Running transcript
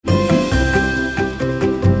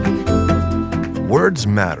Words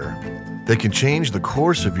matter. They can change the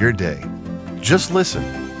course of your day. Just listen.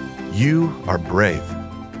 You are brave.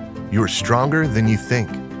 You are stronger than you think.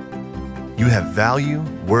 You have value,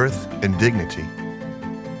 worth, and dignity.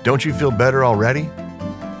 Don't you feel better already?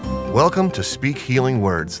 Welcome to Speak Healing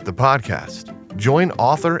Words, the podcast. Join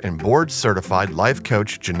author and board-certified life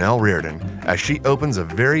coach Janelle Reardon as she opens a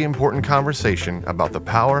very important conversation about the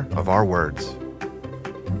power of our words.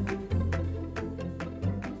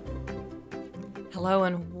 Hello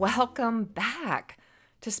and welcome back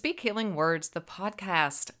to Speak Healing Words, the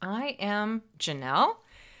podcast. I am Janelle,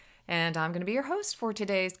 and I'm going to be your host for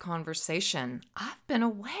today's conversation. I've been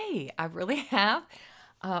away. I really have.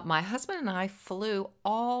 My husband and I flew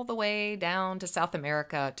all the way down to South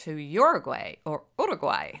America to Uruguay,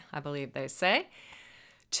 I believe they say,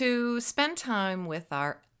 to spend time with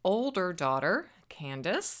our older daughter,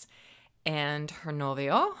 Candace, and her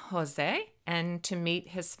novio, Jose, and to meet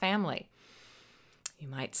his family. You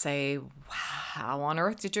might say, how on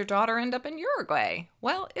earth did your daughter end up in Uruguay?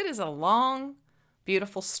 Well, it is a long,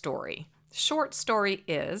 beautiful story. Short story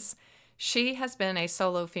is, she has been a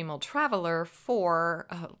solo female traveler for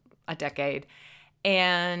a decade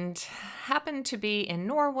and happened to be in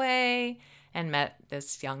Norway and met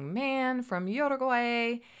this young man from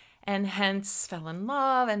Uruguay and hence fell in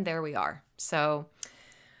love, and there we are. So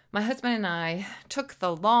my husband and I took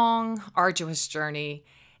the long, arduous journey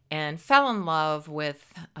and fell in love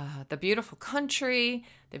with the beautiful country,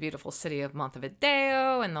 the beautiful city of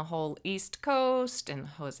Montevideo, and the whole East Coast, and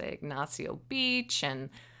Jose Ignacio Beach, and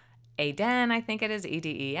Aden, I think it is,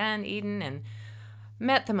 Eden, Eden, and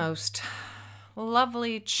met the most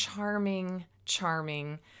lovely, charming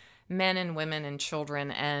men and women and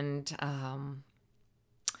children, and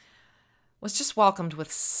was just welcomed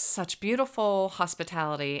with such beautiful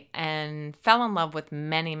hospitality and fell in love with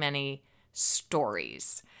many, many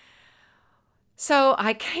stories. So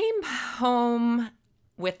I came home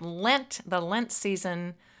with the Lent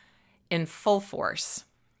season in full force.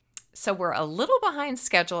 So we're a little behind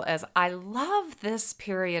schedule, as I love this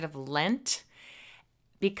period of Lent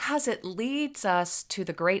because it leads us to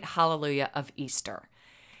the great hallelujah of Easter.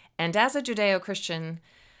 And as a Judeo-Christian,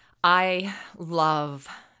 I love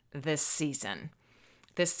this season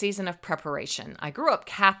of preparation. I grew up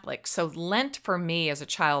Catholic, so Lent for me as a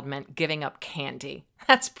child meant giving up candy.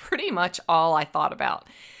 That's pretty much all I thought about,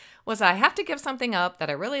 was I have to give something up that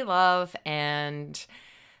I really love. And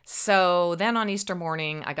so then on Easter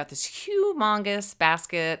morning, I got this humongous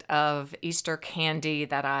basket of Easter candy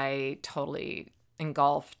that I totally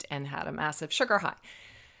engulfed and had a massive sugar high.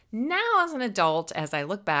 Now as an adult, as I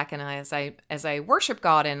look back and as I worship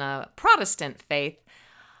God in a Protestant faith,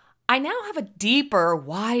 I now have a deeper,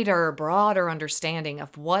 wider, broader understanding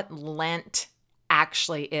of what Lent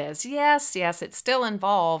actually is. Yes, it still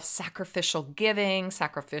involves sacrificial giving,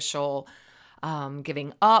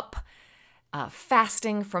 giving up,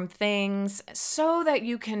 fasting from things, so that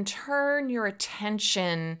you can turn your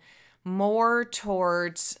attention more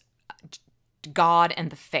towards God and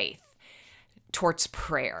the faith, towards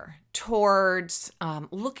prayer, towards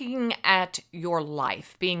looking at your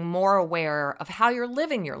life, being more aware of how you're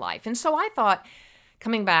living your life. And so I thought,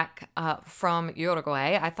 coming back from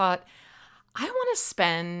Uruguay, I thought, I want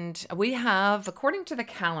to according to the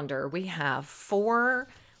calendar, we have 4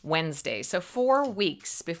 Wednesdays, so 4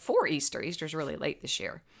 weeks before Easter. Easter's really late this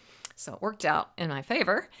year, so it worked out in my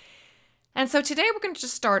favor. And so today we're going to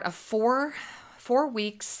just start a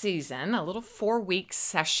 4-week season, a little 4-week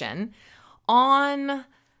session on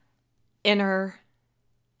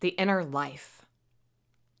the inner life,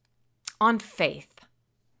 on faith,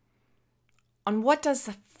 on what does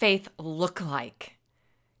faith look like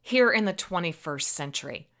here in the 21st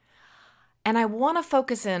century. And I want to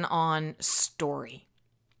focus in on story.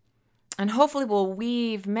 And hopefully we'll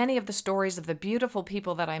weave many of the stories of the beautiful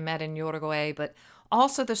people that I met in Uruguay, but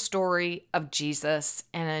also the story of Jesus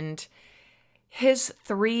and his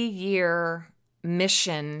 3-year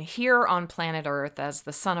mission here on planet Earth as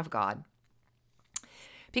the Son of God.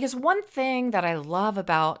 Because one thing that I love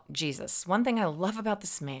about Jesus, one thing I love about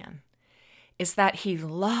this man, is that he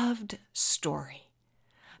loved story.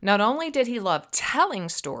 Not only did he love telling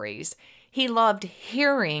stories, he loved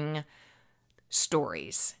hearing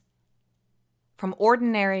stories from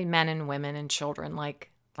ordinary men and women and children like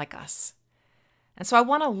us. And so I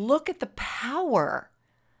want to look at the power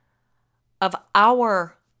of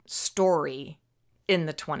our story in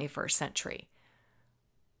the 21st century.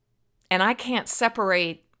 And I can't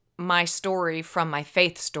separate my story from my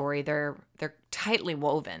faith story. They're tightly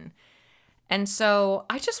woven. And so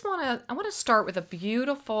I want to start with a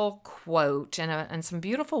beautiful quote and some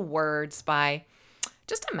beautiful words by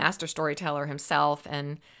just a master storyteller himself.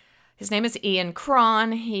 And his name is Ian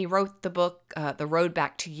Cron. He wrote the book, The Road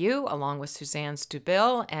Back to You, along with Suzanne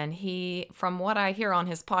Stubile. And he, from what I hear on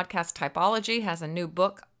his podcast Typology, has a new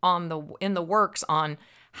book in the works on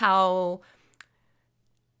how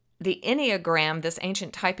the Enneagram, this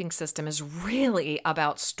ancient typing system, is really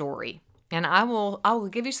about story. And I will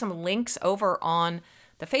give you some links over on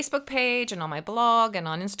the Facebook page and on my blog and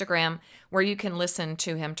on Instagram where you can listen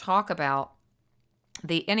to him talk about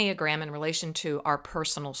the Enneagram in relation to our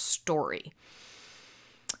personal story.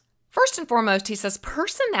 First and foremost, he says,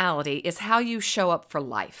 personality is how you show up for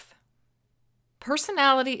life.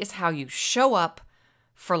 Personality is how you show up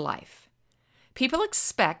for life. People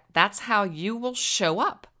expect that's how you will show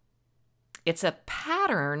up. It's a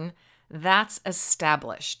pattern that's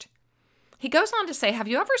established. He goes on to say, have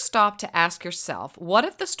you ever stopped to ask yourself, what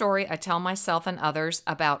if the story I tell myself and others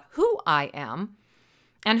about who I am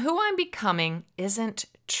and who I'm becoming isn't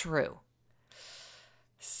true?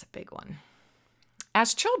 This is a big one.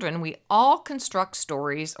 As children, we all construct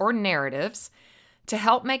stories or narratives to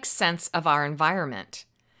help make sense of our environment.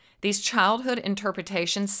 These childhood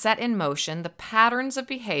interpretations set in motion the patterns of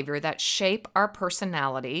behavior that shape our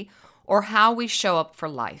personality or how we show up for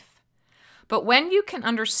life. But when you can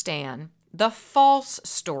understand the false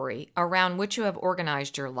story around which you have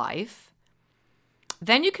organized your life,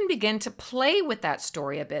 then you can begin to play with that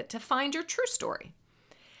story a bit to find your true story.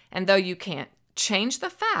 And though you can't change the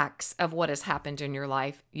facts of what has happened in your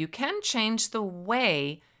life, you can change the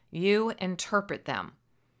way you interpret them.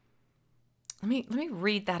 Let me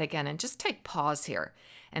read that again and just take pause here.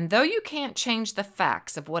 And though you can't change the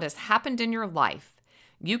facts of what has happened in your life,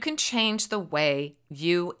 you can change the way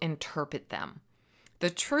you interpret them.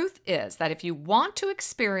 The truth is that if you want to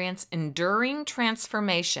experience enduring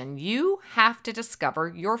transformation, you have to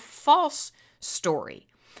discover your false story.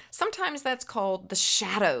 Sometimes that's called the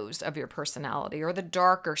shadows of your personality or the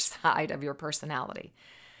darker side of your personality.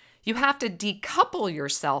 You have to decouple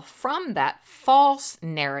yourself from that false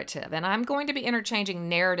narrative. And I'm going to be interchanging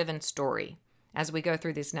narrative and story as we go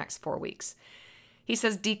through these next 4 weeks. He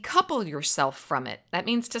says, decouple yourself from it. That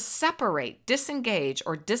means to separate, disengage,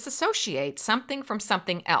 or disassociate something from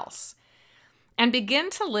something else and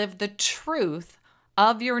begin to live the truth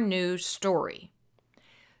of your new story.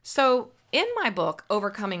 So in my book,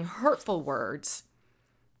 Overcoming Hurtful Words,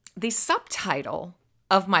 the subtitle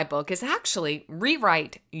of my book is actually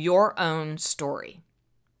Rewrite Your Own Story.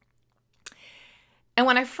 And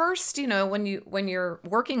when I first, when you're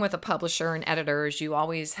working with a publisher and editors, you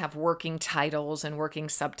always have working titles and working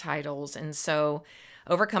subtitles. And so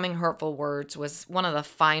Overcoming Hurtful Words was one of the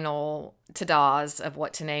final ta-das of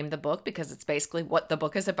what to name the book, because it's basically what the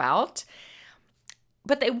book is about.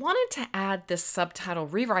 But they wanted to add this subtitle,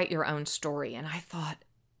 Rewrite Your Own Story. And I thought,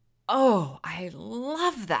 oh, I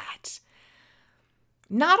love that.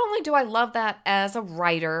 Not only do I love that as a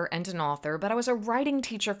writer and an author, but I was a writing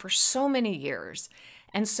teacher for so many years.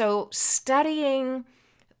 And so studying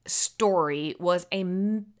story was a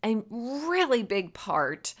really big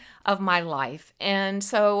part of my life. And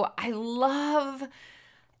so I love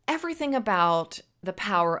everything about the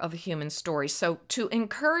power of a human story. So to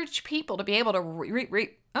encourage people to be able to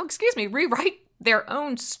rewrite their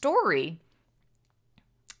own story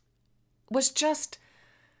was just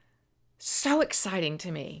so exciting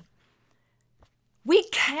to me. We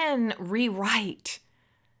can rewrite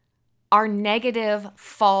our negative,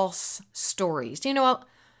 false stories.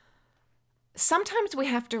 Sometimes we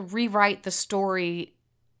have to rewrite the stories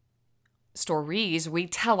we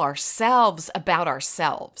tell ourselves about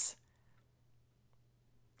ourselves.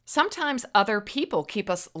 Sometimes other people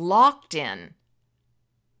keep us locked in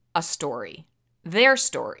a story, their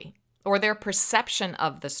story, or their perception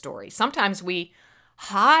of the story. Sometimes we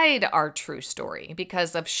hide our true story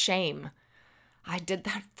because of shame. I did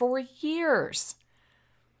that for years.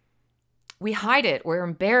 We hide it. We're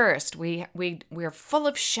embarrassed. We're full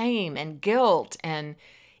of shame and guilt. And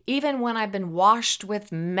even when I've been washed with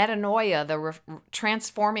metanoia, the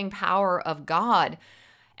transforming power of God,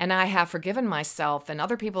 and I have forgiven myself and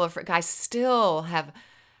other people I still have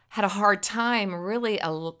had a hard time really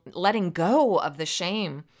letting go of the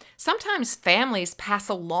shame. Sometimes families pass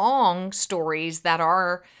along stories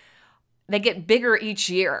they get bigger each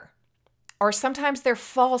year. Or sometimes they're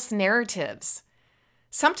false narratives.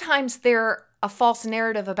 Sometimes they're a false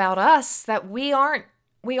narrative about us that we aren't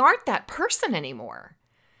that person anymore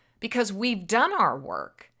because we've done our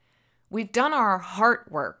work. We've done our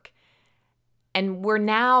heart work. And we're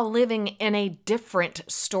now living in a different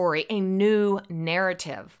story, a new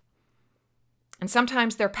narrative. And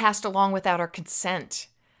sometimes they're passed along without our consent.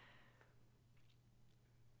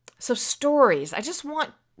 So stories, I just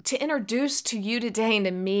want to introduce to you today and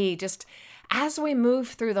to me, just as we move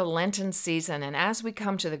through the Lenten season and as we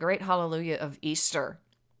come to the great hallelujah of Easter,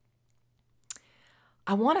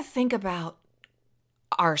 I want to think about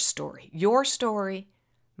our story, your story,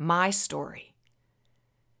 my story.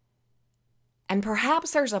 And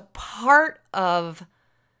perhaps there's a part of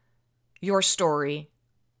your story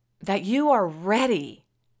that you are ready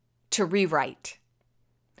to rewrite.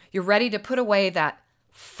 You're ready to put away that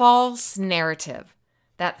false narrative,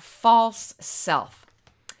 that false self.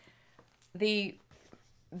 The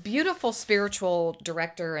beautiful spiritual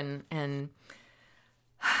director and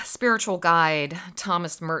spiritual guide,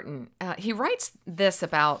 Thomas Merton, he writes this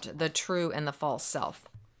about the true and the false self.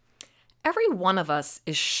 Every one of us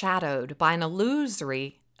is shadowed by an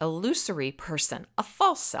illusory person, a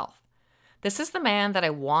false self. This is the man that I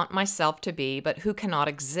want myself to be, but who cannot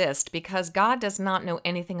exist because God does not know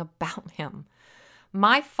anything about him.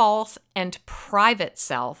 My false and private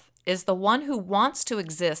self is the one who wants to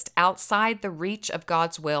exist outside the reach of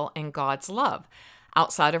God's will and God's love,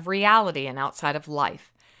 outside of reality and outside of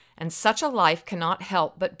life. And such a life cannot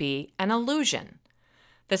help but be an illusion.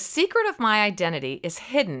 The secret of my identity is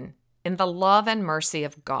hidden in the love and mercy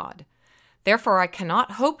of God. Therefore, I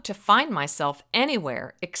cannot hope to find myself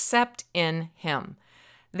anywhere except in Him.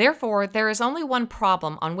 Therefore, there is only one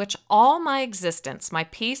problem on which all my existence, my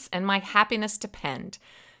peace, and my happiness depend: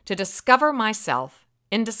 to discover myself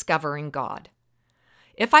in discovering God.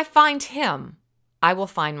 If I find Him, I will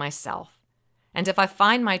find myself. And if I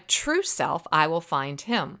find my true self, I will find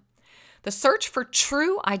Him. The search for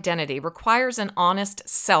true identity requires an honest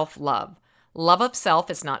self-love. Love of self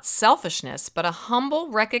is not selfishness, but a humble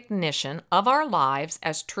recognition of our lives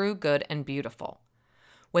as true, good, and beautiful.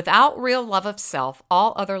 Without real love of self,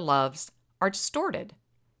 all other loves are distorted.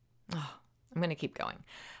 Oh, I'm going to keep going.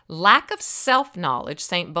 Lack of self-knowledge,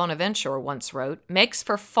 St. Bonaventure once wrote, makes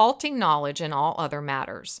for faulty knowledge in all other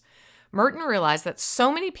matters. Merton realized that so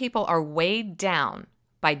many people are weighed down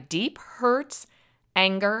by deep hurts,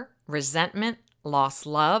 anger, resentment, lost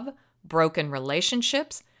love, broken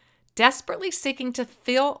relationships, desperately seeking to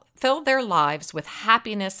fill their lives with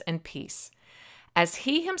happiness and peace. As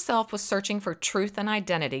he himself was searching for truth and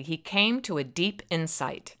identity, he came to a deep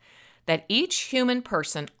insight that each human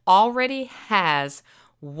person already has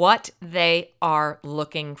what they are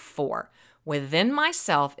looking for. Within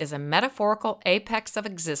myself is a metaphorical apex of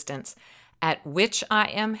existence at which I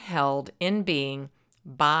am held in being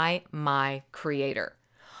by my Creator.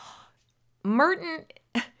 Merton,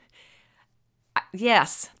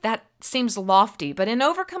 yes, that seems lofty, but in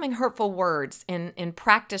Overcoming Hurtful Words, in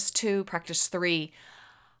Practice 2, Practice 3,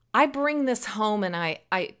 I bring this home and I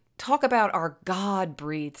talk about our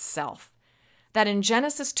God-breathed self. That in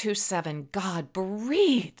Genesis 2:7, God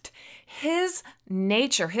breathed His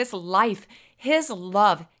nature, His life, His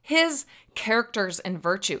love, His characters and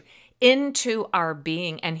virtue into our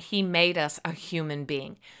being, and He made us a human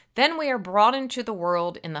being. Then we are brought into the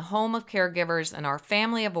world in the home of caregivers and our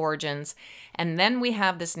family of origins, and then we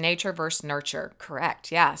have this nature versus nurture.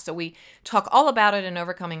 Correct, yeah. So we talk all about it in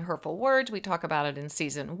Overcoming Hurtful Words. We talk about it in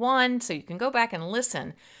Season 1, so you can go back and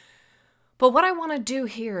listen. But what I want to do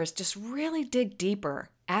here is just really dig deeper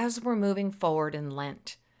as we're moving forward in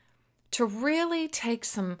Lent, to really take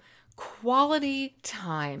some quality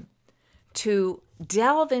time to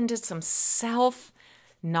delve into some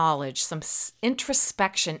self-knowledge, some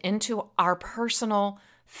introspection into our personal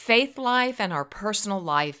faith life and our personal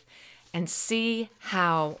life, and see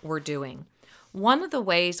how we're doing. One of the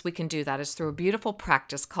ways we can do that is through a beautiful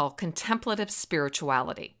practice called contemplative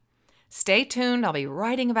spirituality. Stay tuned. I'll be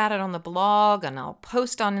writing about it on the blog, and I'll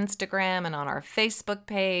post on Instagram and on our Facebook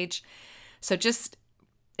page. So just,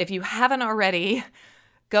 if you haven't already,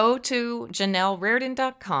 go to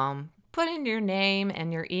JanelleReardon.com, put in your name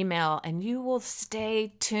and your email, and you will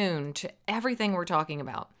stay tuned to everything we're talking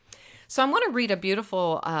about. So I'm going to read a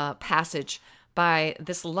beautiful passage by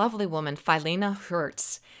this lovely woman, Philena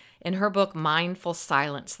Hertz, in her book, Mindful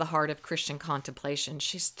Silence, The Heart of Christian Contemplation.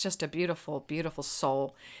 She's just a beautiful, beautiful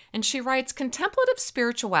soul. And she writes, contemplative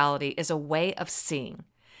spirituality is a way of seeing.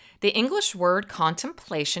 The English word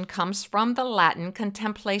contemplation comes from the Latin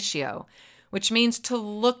contemplatio, which means to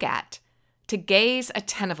look at, to gaze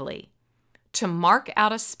attentively, to mark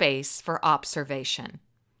out a space for observation.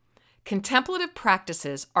 Contemplative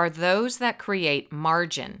practices are those that create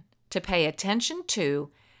margin to pay attention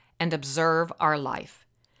to and observe our life.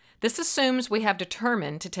 This assumes we have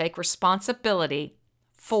determined to take responsibility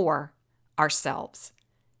for ourselves.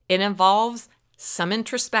 It involves some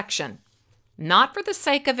introspection, not for the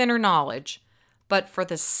sake of inner knowledge, but for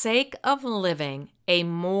the sake of living a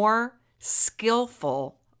more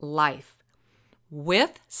skillful life.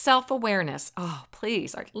 With self-awareness, oh,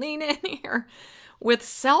 please, lean in here. With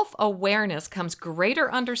self-awareness comes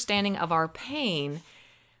greater understanding of our pain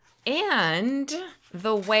and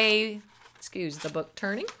the way, excuse the book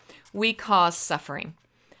turning, we cause suffering.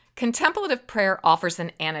 Contemplative prayer offers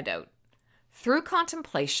an antidote. Through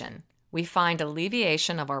contemplation, we find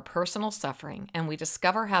alleviation of our personal suffering, and we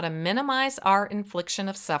discover how to minimize our infliction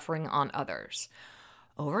of suffering on others.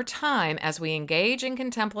 Over time, as we engage in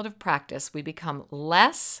contemplative practice, we become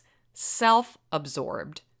less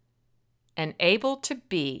self-absorbed and able to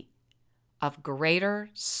be of greater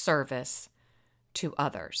service to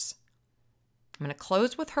others. I'm going to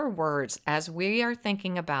close with her words as we are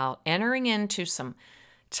thinking about entering into some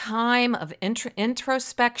time of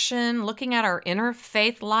introspection, looking at our inner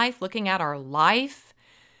faith life, looking at our life,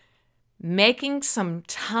 making some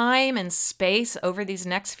time and space over these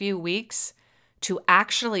next few weeks to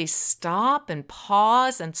actually stop and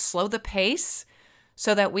pause and slow the pace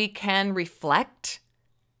so that we can reflect.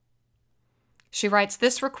 She writes,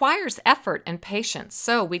 this requires effort and patience,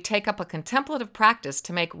 so we take up a contemplative practice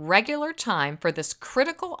to make regular time for this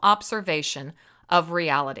critical observation of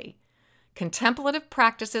reality. Contemplative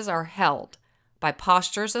practices are held by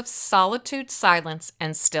postures of solitude, silence,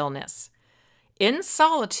 and stillness. In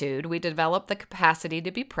solitude, we develop the capacity to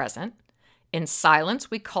be present. In silence,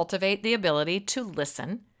 we cultivate the ability to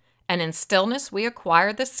listen. And in stillness, we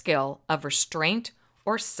acquire the skill of restraint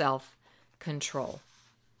or self-control.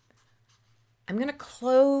 I'm going to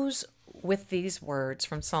close with these words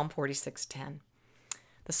from Psalm 46:10.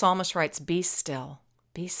 The psalmist writes, be still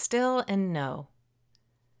and know.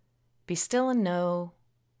 Be still and know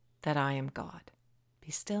that I am God.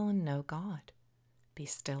 Be still and know God. Be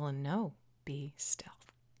still and know. Be still.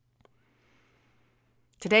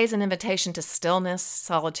 Today's an invitation to stillness,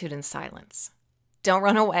 solitude, and silence. Don't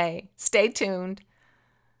run away. Stay tuned.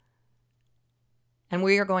 And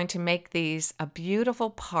we are going to make these a beautiful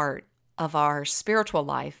part of our spiritual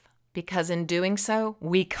life, because in doing so,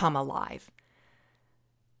 we come alive.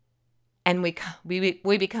 And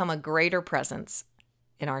we become a greater presence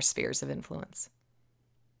in our spheres of influence.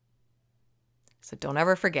 So don't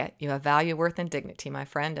ever forget, you have value, worth, and dignity, my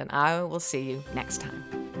friend, and I will see you next time.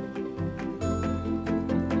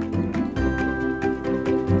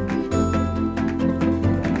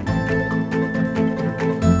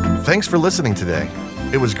 Thanks for listening today.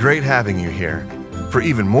 It was great having you here. For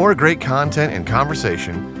even more great content and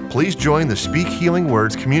conversation, please join the Speak Healing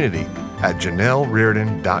Words community at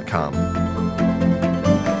JanelleReardon.com.